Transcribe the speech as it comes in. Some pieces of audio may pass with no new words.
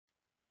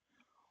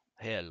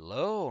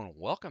Hello and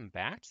welcome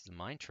back to the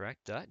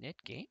Minetrek.net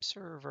game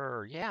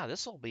server. Yeah,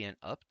 this will be an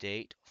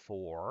update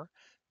for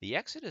the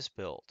Exodus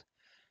build.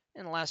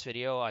 In the last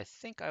video, I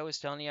think I was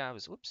telling you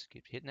whoops,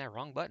 keep hitting that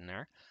wrong button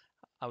there.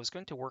 I was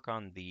going to work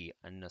on the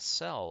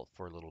nacelle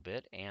for a little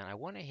bit, and I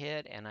went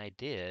ahead and I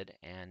did,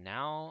 and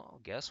now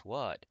guess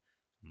what?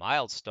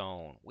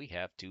 Milestone. We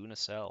have two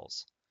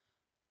nacelles.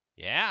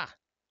 Yeah,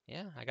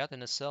 yeah, I got the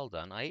nacelle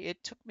done.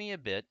 It took me a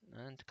bit,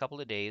 and a couple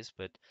of days,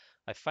 but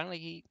I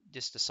finally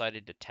just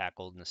decided to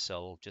tackle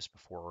nacelle just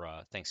before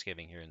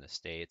Thanksgiving here in the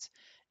States.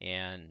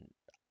 And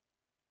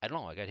I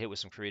don't know, I got hit with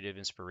some creative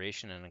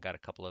inspiration and I got a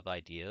couple of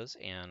ideas,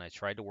 and I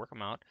tried to work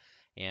them out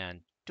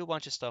and do a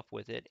bunch of stuff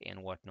with it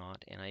and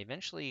whatnot. And I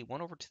eventually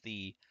went over to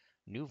the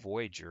new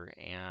Voyager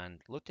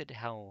and looked at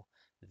how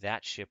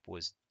that ship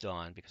was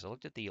done because I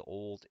looked at the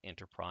old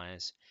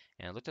Enterprise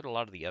and I looked at a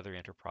lot of the other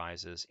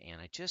Enterprises, and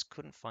I just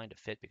couldn't find a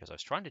fit because I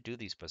was trying to do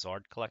these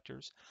Bazaar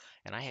collectors,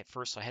 and I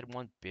had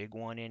one big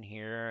one in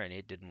here and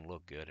it didn't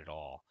look good at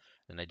all.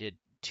 Then I did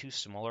two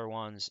smaller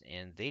ones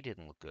and they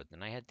didn't look good.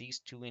 Then I had these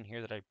two in here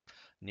that I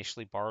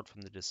initially borrowed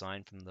from the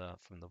design from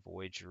the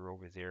Voyager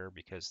over there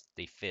because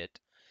they fit.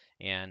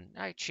 And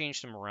I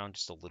changed them around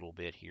just a little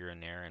bit here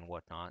and there and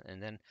whatnot.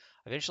 And then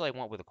eventually I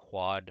went with a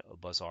quad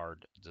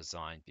Buzzard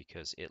design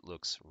because it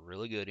looks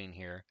really good in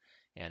here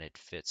and it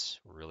fits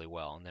really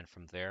well. And then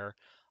from there,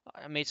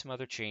 I made some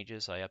other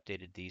changes. I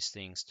updated these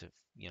things to,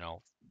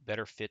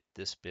 better fit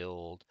this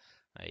build.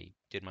 I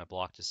did my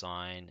block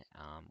design,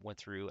 went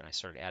through and I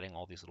started adding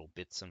all these little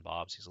bits and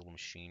bobs, these little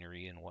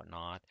machinery and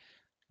whatnot.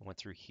 I went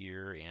through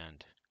here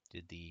and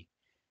did the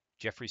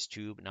Jeffries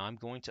tube. Now I'm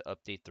going to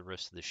update the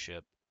rest of the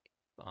ship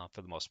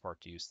for the most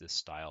part to use this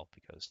style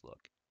because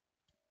look,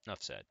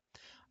 enough said.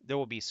 There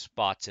will be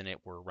spots in it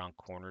where around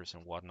corners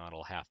and whatnot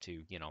I'll have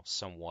to,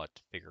 somewhat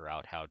figure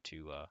out how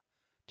to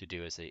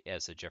do as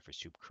the Jeffries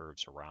tube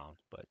curves around,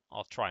 but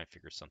I'll try and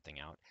figure something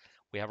out.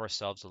 We have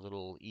ourselves a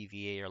little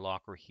EVA or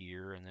locker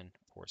here, and then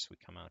of course we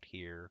come out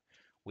here.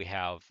 We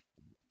have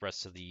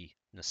rest of the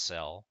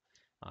nacelle.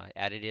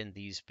 Added in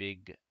these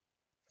big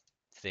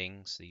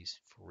things, these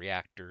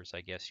reactors,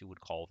 I guess you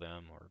would call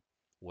them, or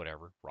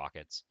whatever,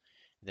 rockets.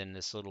 Then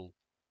this little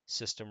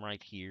system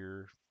right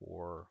here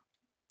for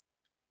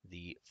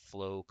the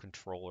flow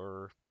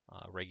controller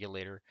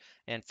regulator,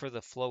 and for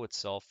the flow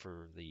itself,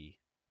 for the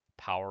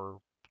power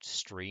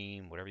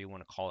stream, whatever you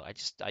want to call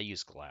it. I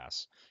use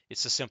glass.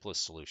 It's the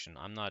simplest solution.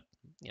 I'm not,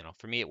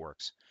 for me it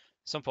works.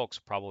 Some folks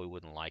probably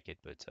wouldn't like it,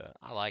 but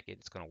I like it.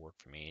 It's going to work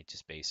for me. It's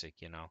just basic.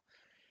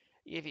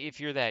 If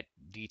you're that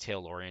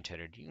detail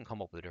oriented, you can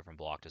come up with a different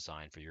block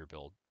design for your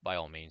build. By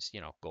all means,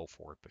 go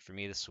for it. But for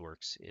me, this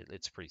works.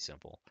 It's pretty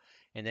simple.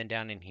 And then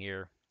down in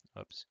here,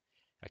 oops,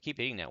 I keep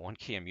hitting that one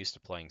key. I'm used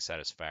to playing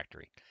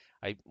Satisfactory.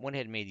 I went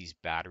ahead and made these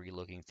battery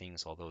looking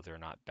things, although they're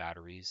not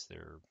batteries,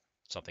 they're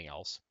something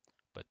else.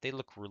 But they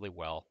look really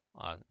well.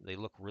 They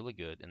look really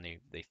good, and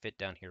they fit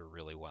down here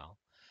really well.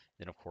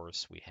 Then, of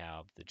course, we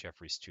have the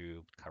Jeffries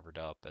tube covered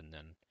up, and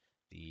then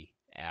the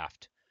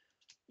aft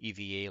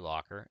EVA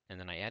locker, and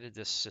then I added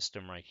this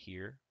system right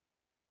here,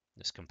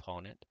 this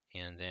component,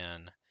 and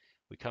then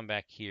we come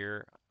back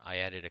here. I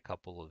added a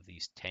couple of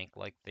these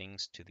tank-like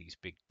things to these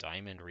big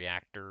diamond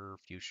reactor,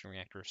 fusion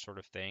reactor sort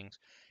of things,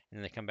 and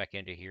then they come back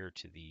into here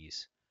to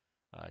these,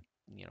 I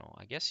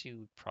guess you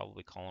would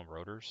probably call them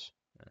rotors.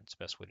 That's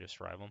the best way to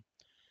describe them.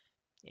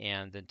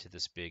 And then to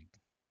this big,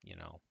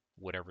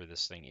 whatever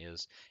this thing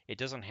is. It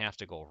doesn't have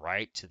to go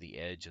right to the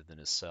edge of the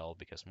nacelle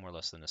because more or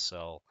less the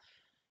nacelle,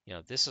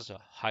 this is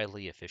a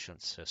highly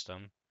efficient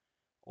system.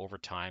 Over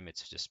time,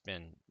 it's just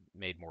been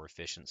made more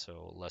efficient,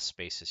 so less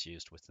space is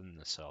used within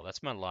the cell.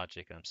 That's my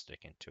logic, and I'm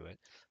sticking to it.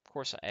 Of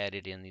course, I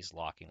added in these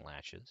locking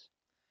latches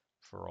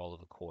for all of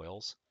the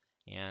coils.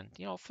 And,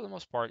 for the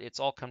most part, it's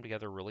all come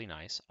together really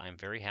nice. I'm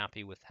very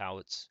happy with how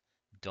it's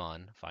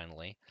done,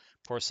 finally.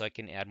 Of course, I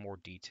can add more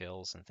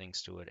details and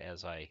things to it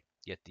as I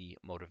get the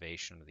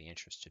motivation or the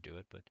interest to do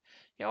it. But,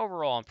 yeah,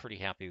 overall, I'm pretty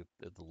happy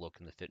with the look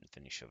and the fit and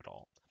finish of it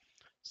all.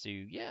 So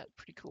yeah,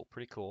 pretty cool,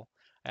 pretty cool.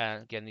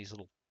 Again, these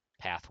little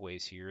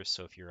pathways here,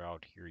 so if you're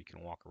out here, you can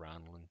walk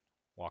around,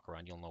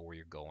 you'll know where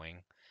you're going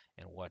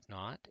and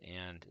whatnot.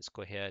 And let's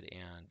go ahead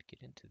and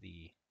get into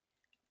if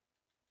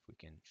we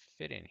can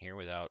fit in here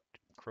without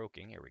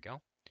croaking, here we go.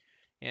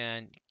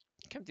 And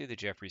come through the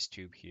Jeffries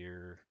tube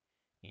here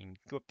and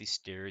go up these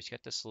stairs. You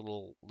got this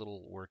little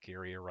work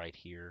area right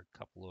here, a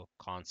couple of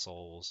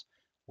consoles,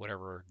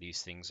 whatever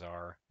these things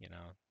are, you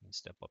can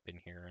step up in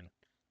here and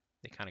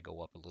they kind of go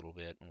up a little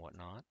bit and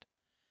whatnot.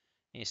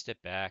 And you step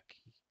back,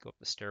 you go up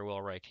the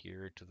stairwell right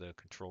here to the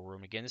control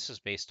room. Again, this is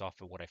based off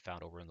of what I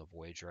found over in the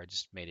Voyager. I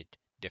just made it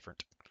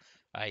different.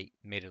 I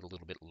made it a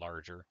little bit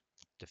larger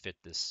to fit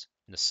this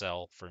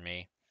nacelle for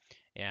me,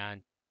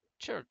 and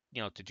sure,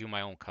 to do my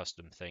own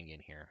custom thing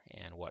in here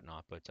and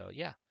whatnot. But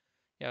yeah,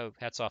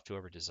 hats off to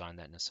whoever designed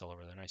that nacelle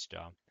over there. Nice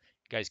job.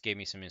 You guys gave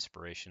me some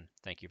inspiration.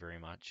 Thank you very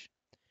much.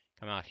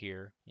 Come out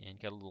here and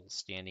got a little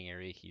standing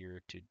area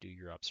here to do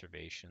your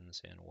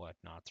observations and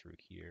whatnot through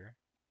here.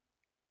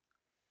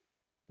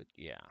 But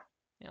yeah,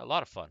 Yeah, a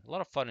lot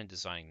of fun in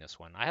designing this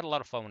one. I had a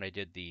lot of fun when I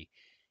did the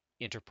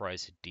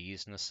Enterprise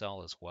D's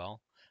nacelle as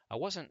well. I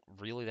wasn't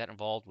really that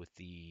involved with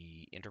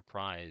the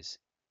Enterprise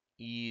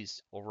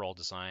E's overall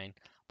design,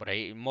 but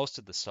most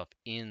of the stuff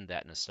in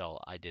that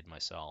nacelle I did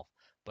myself.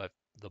 But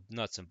the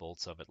nuts and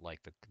bolts of it, like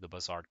the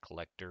Buzzard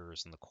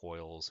collectors and the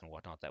coils and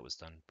whatnot, that was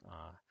done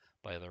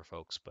by other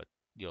folks. But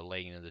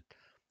laying in the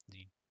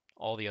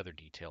all the other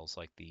details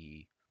like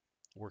the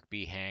work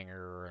bee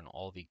hanger and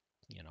all the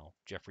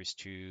Jeffries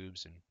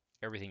tubes and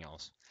everything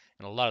else,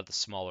 and a lot of the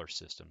smaller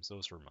systems,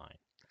 those were mine.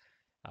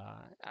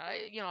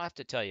 I have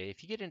to tell you,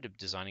 if you get into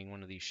designing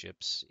one of these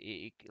ships,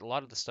 a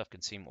lot of the stuff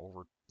can seem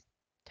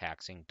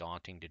overtaxing,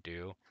 daunting to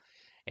do.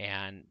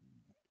 And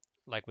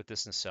like with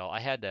this nacelle, I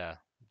had to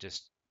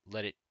just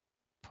let it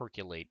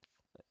percolate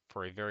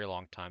for a very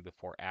long time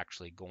before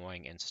actually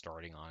going and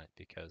starting on it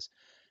because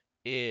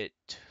it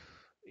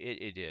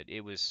it did.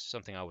 It was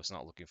something I was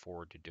not looking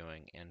forward to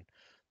doing. And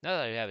now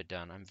that I have it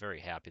done, I'm very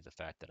happy the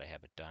fact that I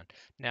have it done.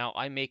 Now,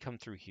 I may come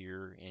through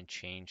here and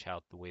change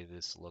how the way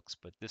this looks,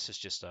 but this is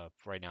just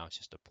right now it's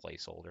just a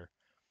placeholder.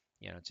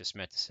 It's just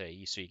meant to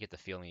say, so you get the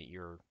feeling that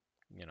you're,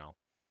 you know,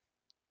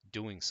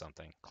 doing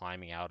something,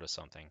 climbing out of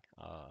something,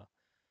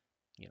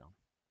 you know.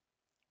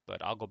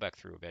 But I'll go back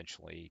through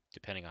eventually,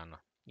 depending on,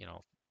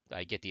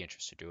 I get the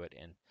interest to do it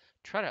and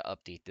try to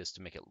update this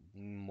to make it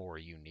more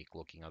unique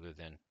looking other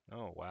than,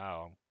 oh,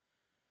 wow,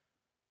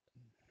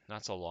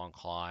 that's a long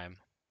climb,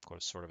 of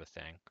course, sort of a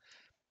thing.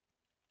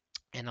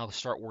 And I'll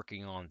start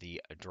working on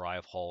the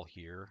drive hull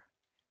here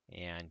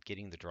and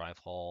getting the drive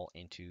hull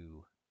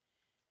into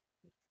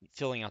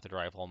filling out the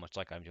drive hull, much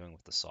like I'm doing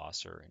with the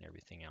saucer and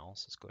everything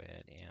else. Let's go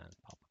ahead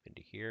and pop up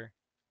into here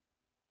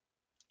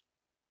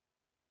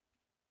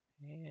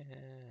and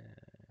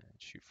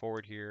shoot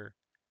forward here.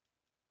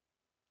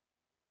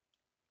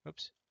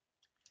 Oops,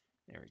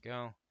 there we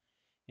go.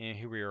 And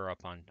here we are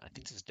up on, I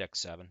think this is deck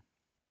 7.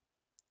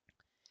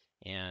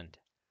 And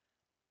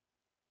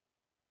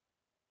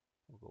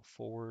we'll go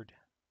forward.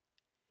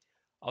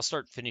 I'll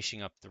start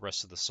finishing up the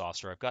rest of the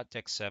saucer. I've got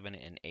deck 7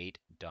 and 8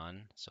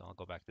 done, so I'll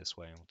go back this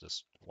way and we'll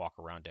just walk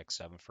around deck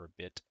 7 for a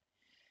bit.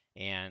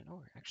 And,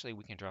 oh, actually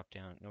we can drop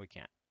down. No, we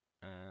can't.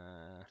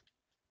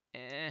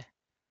 Eh,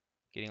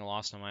 getting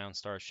lost on my own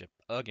starship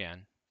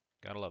again.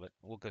 Gotta love it.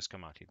 We'll just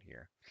come out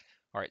here.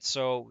 All right,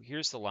 so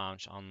here's the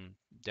lounge on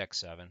deck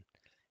 7,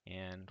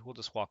 and we'll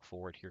just walk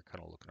forward here,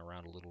 kind of looking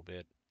around a little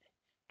bit,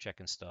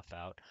 checking stuff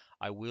out.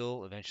 I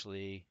will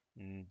eventually,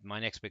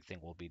 my next big thing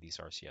will be these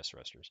RCS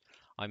thrusters.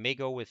 I may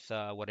go with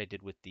what I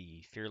did with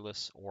the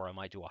Fearless, or I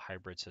might do a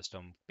hybrid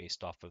system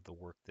based off of the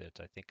work that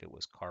I think it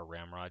was Car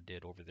Ramrod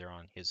did over there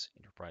on his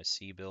Enterprise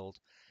C build,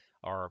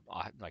 or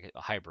like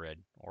a hybrid,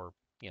 or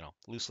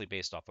loosely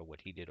based off of what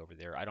he did over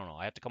there. I don't know.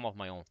 I have to come up with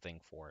my own thing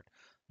for it,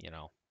 you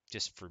know,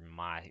 just for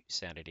my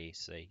sanity.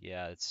 Say,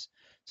 yeah, it's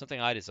something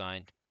I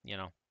designed,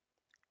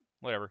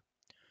 whatever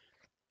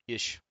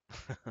ish.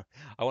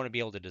 I want to be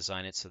able to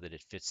design it so that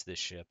it fits this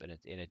ship and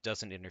it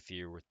doesn't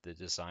interfere with the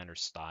designer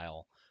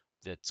style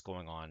that's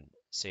going on,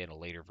 say, in a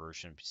later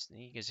version.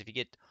 Because if you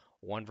get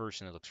one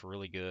version that looks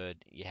really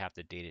good, you have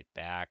to date it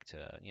back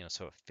to,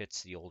 so it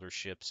fits the older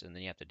ships, and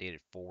then you have to date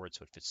it forward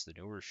so it fits the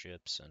newer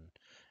ships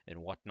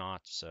and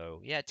whatnot.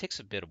 So yeah, it takes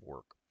a bit of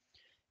work.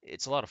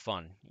 It's a lot of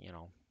fun,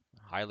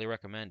 highly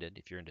recommended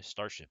if you're into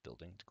starship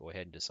building to go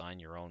ahead and design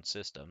your own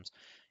systems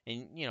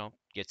and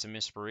get some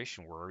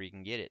inspiration wherever you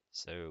can get it.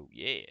 So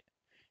yeah.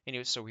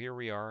 Anyway, so here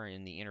we are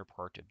in the inner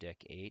part of deck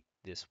 8.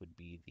 This would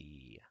be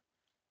the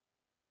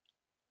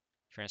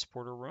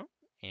transporter room.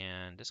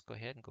 And let's go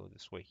ahead and go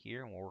this way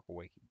here, and we'll work our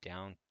way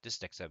down. This is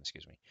deck 7,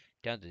 excuse me,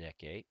 down to deck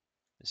 8.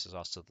 This is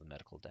also the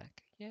medical deck.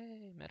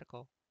 Yay,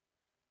 medical.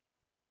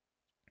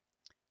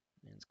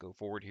 And let's go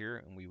forward here,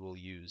 and we will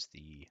use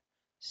the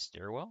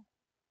stairwell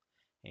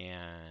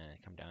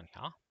and come down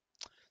here.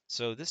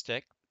 So this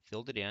deck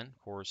filled it in. Of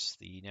course,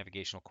 the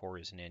navigational core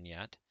isn't in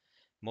yet.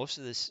 Most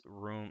of this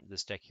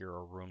deck here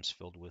are rooms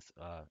filled with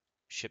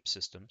ship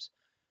systems.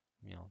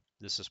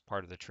 This is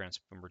part of the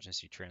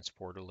emergency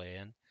transporter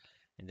lay-in.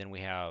 And then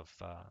we have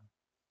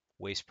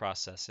waste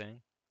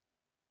processing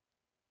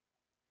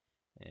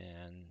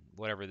and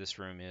whatever this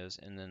room is.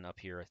 And then up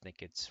here, I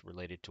think it's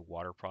related to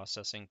water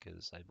processing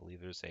because I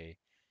believe there's a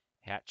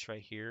hatch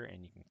right here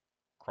and you can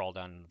crawl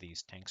down into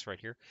these tanks right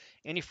here.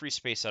 Any free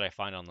space that I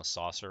find on the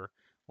saucer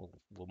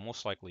will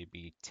most likely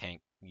be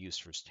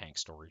used for tank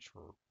storage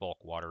for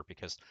bulk water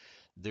because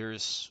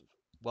there's,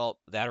 well,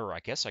 that, or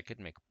I guess I could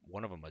make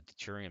one of them a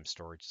deuterium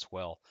storage as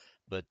well.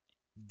 But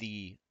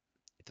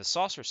if the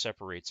saucer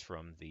separates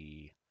from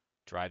the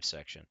drive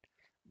section,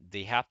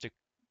 they have to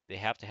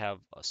have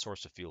a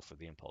source of fuel for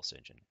the impulse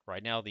engine.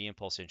 Right now, the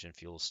impulse engine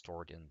fuel is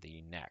stored in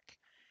the neck,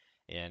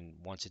 and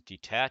once it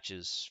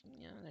detaches,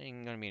 there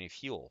ain't going to be any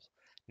fuel.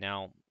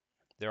 Now,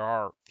 there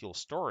are fuel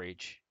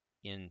storage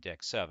in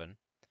deck 7,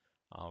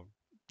 uh,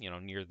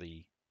 near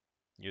the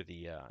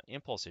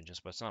impulse engines,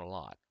 but it's not a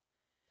lot.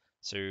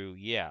 So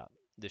yeah,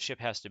 the ship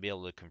has to be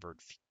able to convert,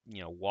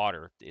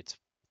 water, its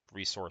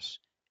resource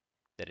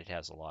that it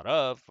has a lot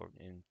of,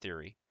 in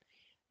theory,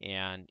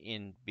 and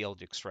be able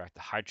to extract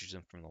the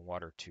hydrogen from the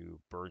water to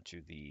burn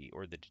through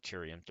or the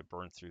deuterium to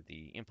burn through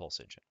the impulse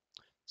engine.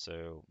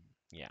 So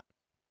yeah,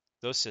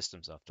 those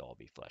systems have to all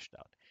be fleshed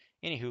out.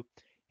 Anywho,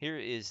 here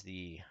is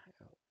the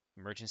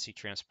emergency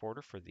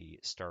transporter for the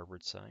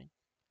starboard side.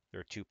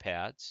 There are 2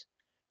 pads,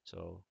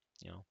 so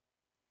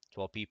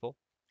 12 people,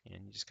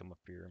 and you just come up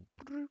here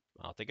and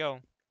out they go.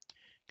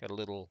 Got a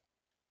little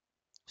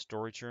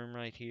storage room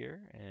right here,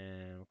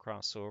 and we'll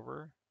cross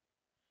over.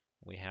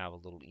 We have a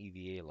little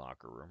EVA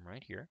locker room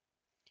right here,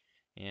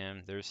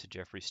 and there's the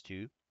Jeffries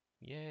tube.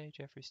 Yay,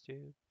 Jeffries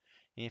tube.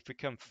 And if we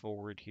come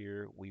forward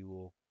here, we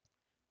will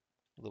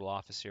little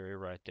office area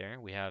right there.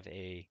 We have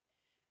the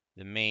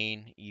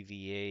main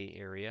EVA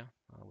area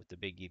with the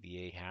big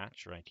EVA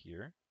hatch right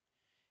here.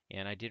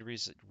 And I did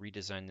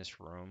redesign this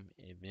room.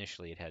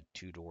 Initially, it had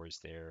 2 doors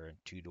there and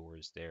 2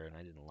 doors there, and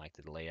I didn't like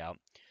the layout.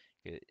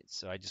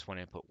 So I just went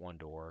in and put 1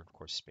 door, of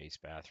course, space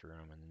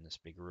bathroom, and then this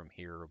big room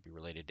here will be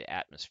related to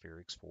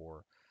atmospherics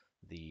for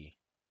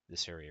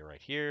this area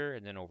right here,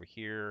 and then over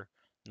here,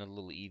 another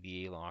little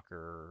EVA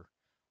locker,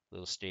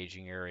 little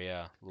staging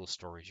area, little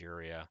storage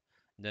area,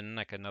 and then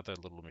like another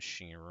little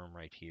machine room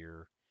right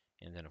here,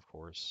 and then of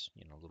course,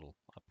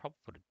 I'll probably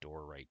put a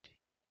door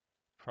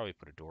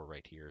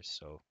right here,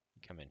 so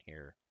you come in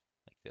here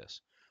like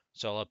this.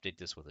 So I'll update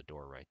this with a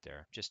door right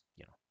there, just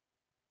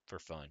for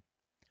fun.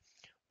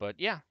 But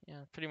yeah,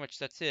 pretty much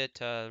that's it.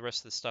 The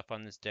rest of the stuff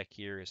on this deck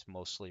here is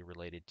mostly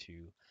related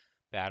to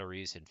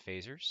batteries and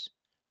phasers.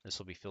 This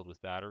will be filled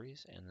with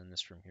batteries, and then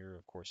this room here,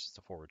 of course, is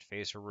the forward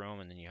phaser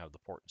room, and then you have the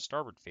port and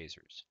starboard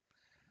phasers.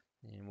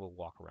 And we'll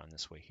walk around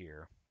this way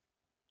here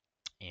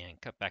and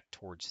cut back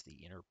towards the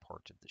inner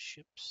part of the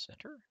ship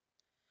center.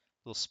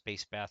 Little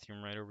space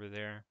bathroom right over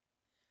there,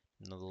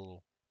 and the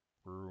little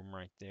room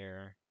right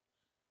there,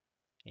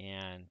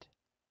 and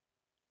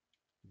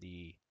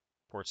the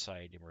port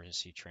side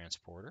emergency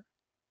transporter.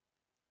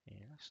 And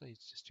actually,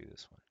 let's just do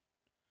this one.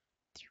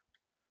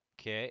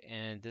 Okay,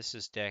 and this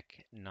is deck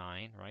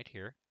 9 right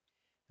here.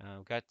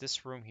 We've got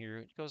this room here.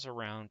 It goes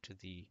around to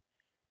the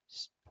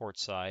port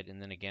side, and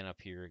then again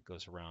up here it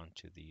goes around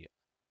to the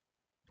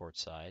port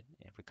side.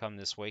 If we come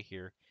this way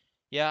here,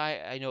 yeah,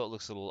 I know it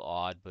looks a little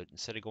odd, but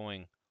instead of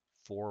going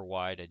 4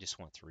 wide, I just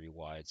want 3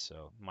 wide.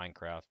 So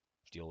Minecraft,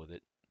 deal with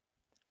it.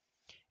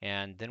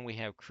 And then we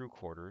have crew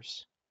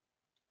quarters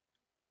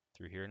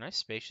through here. Nice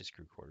spacious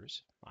crew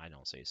quarters. I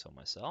don't say so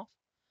myself.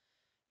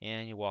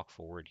 And you walk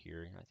forward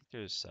here. I think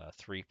there's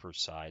 3 per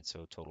side,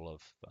 so a total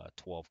of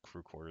 12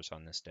 crew quarters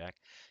on this deck.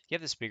 You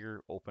have this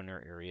bigger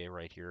opener area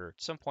right here.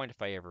 At some point,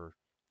 if I ever,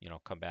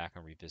 come back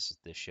and revisit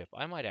this ship,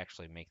 I might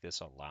actually make this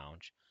a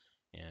lounge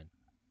and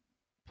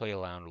play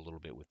around a little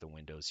bit with the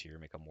windows here,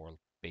 make them more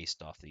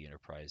based off the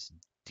Enterprise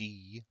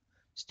D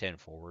 10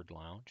 forward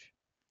lounge.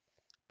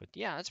 But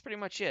yeah, that's pretty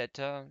much it.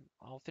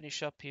 I'll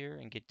finish up here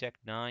and get deck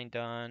 9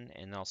 done,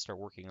 and I'll start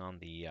working on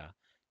the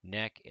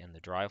neck and the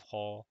drive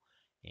hull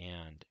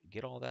and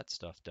get all that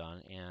stuff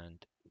done.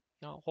 And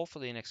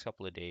hopefully the next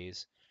couple of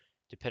days,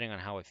 depending on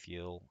how I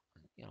feel,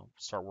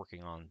 start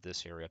working on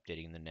this area,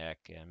 updating the neck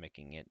and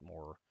making it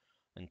more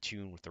in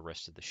tune with the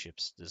rest of the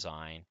ship's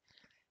design.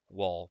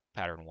 Wall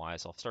pattern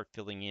wise, I'll start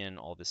filling in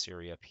all this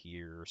area up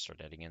here,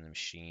 start adding in the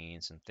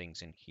machines and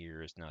things in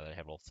here now that I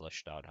have it all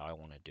fleshed out how I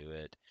want to do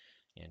it.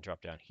 And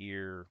drop down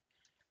here,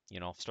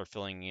 start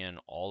filling in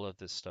all of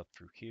this stuff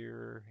through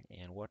here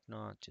and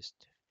whatnot, just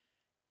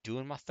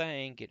doing my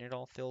thing, getting it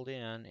all filled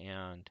in,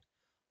 and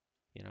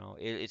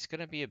it's going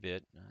to be a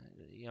bit,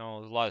 a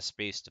lot of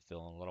space to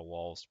fill and a lot of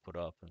walls to put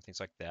up and things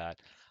like that.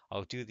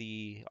 I'll do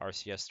the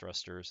RCS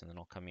thrusters, and then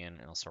I'll come in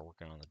and I'll start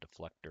working on the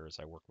deflector as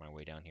I work my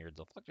way down here.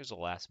 The deflector is the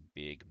last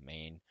big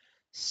main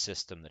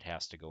system that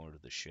has to go into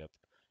the ship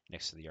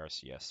next to the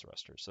RCS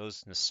thrusters.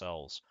 Those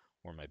nacelles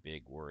were my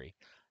big worry.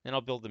 Then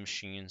I'll build the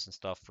machines and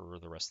stuff for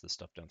the rest of the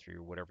stuff down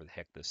through whatever the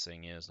heck this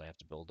thing is. I have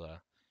to build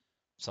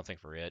something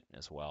for it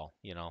as well.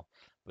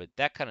 But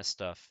that kind of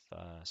stuff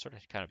sort of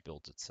kind of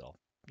builds itself.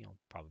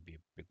 Probably be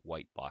a big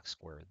white box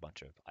square with a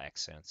bunch of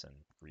accents and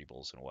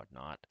greebles and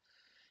whatnot.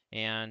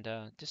 And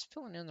just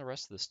filling in the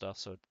rest of the stuff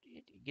so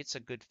it gets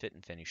a good fit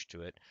and finish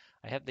to it.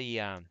 I have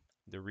the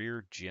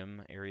rear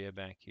gym area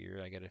back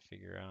here. I got to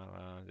figure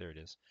out. There it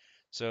is.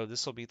 So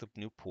this will be the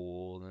new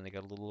pool. And then they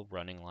got a little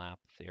running lap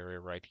area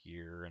right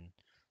here. And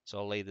so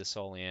I'll lay this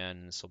all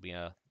in. This will be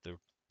the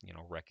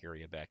rec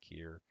area back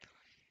here,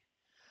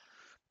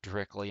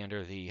 directly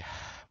under the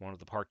one of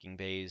the parking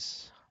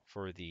bays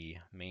for the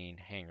main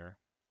hangar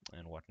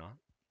and whatnot.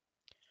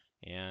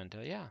 And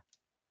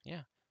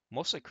yeah,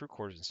 mostly crew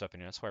quarters and stuff in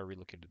here. That's why I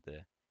relocated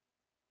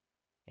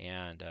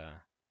and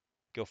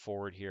go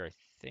forward here. I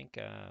think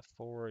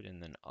forward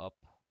and then up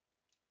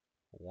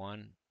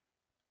 1,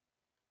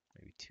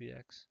 maybe 2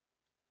 decks,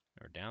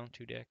 or down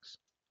 2 decks.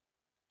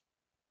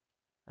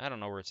 I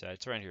don't know where it's at.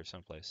 It's around here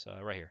someplace.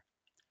 Right here.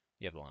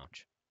 You have the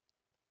lounge.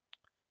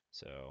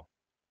 So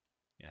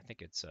yeah, I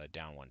think it's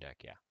down 1 deck.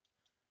 Yeah.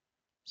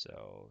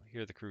 So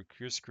here's the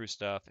crew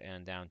stuff,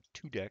 and down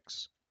 2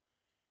 decks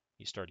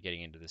you start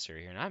getting into this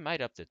area here. And I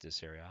might update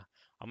this area.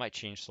 I might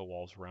change the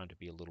walls around to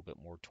be a little bit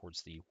more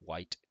towards the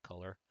white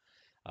color.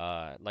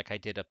 Like I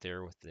did up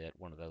there with that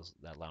one of those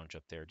that lounge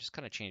up there. Just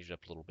kind of change it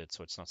up a little bit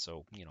so it's not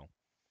so,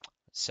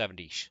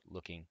 70s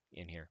looking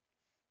in here.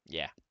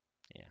 Yeah,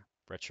 yeah,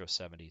 retro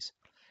 70s.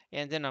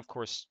 And then of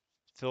course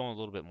fill in a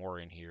little bit more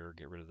in here,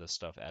 get rid of this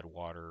stuff, add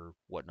water,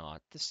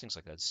 whatnot. This thing's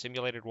like a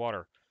simulated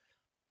water.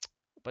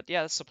 But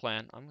yeah, that's the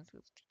plan. I'm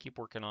gonna keep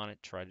working on it,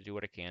 try to do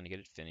what I can to get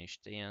it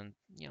finished, and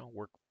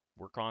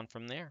work on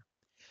from there.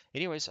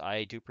 Anyways,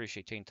 I do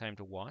appreciate taking time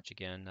to watch.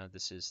 Again,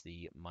 this is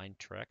the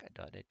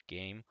Minetrek.net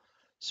game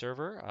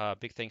server.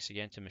 Big thanks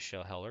again to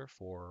MHeller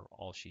for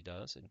all she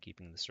does in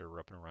keeping the server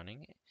up and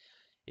running.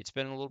 It's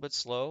been a little bit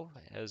slow,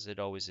 as it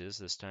always is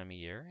this time of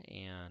year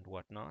and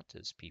whatnot,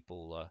 as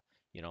people,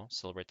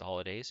 celebrate the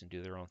holidays and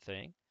do their own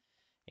thing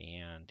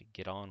and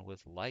get on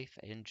with life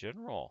in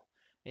general.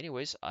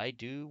 Anyways, I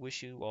do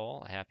wish you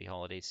all a happy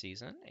holiday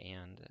season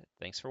and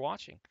thanks for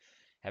watching.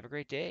 Have a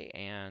great day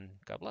and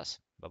God bless.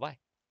 Bye bye.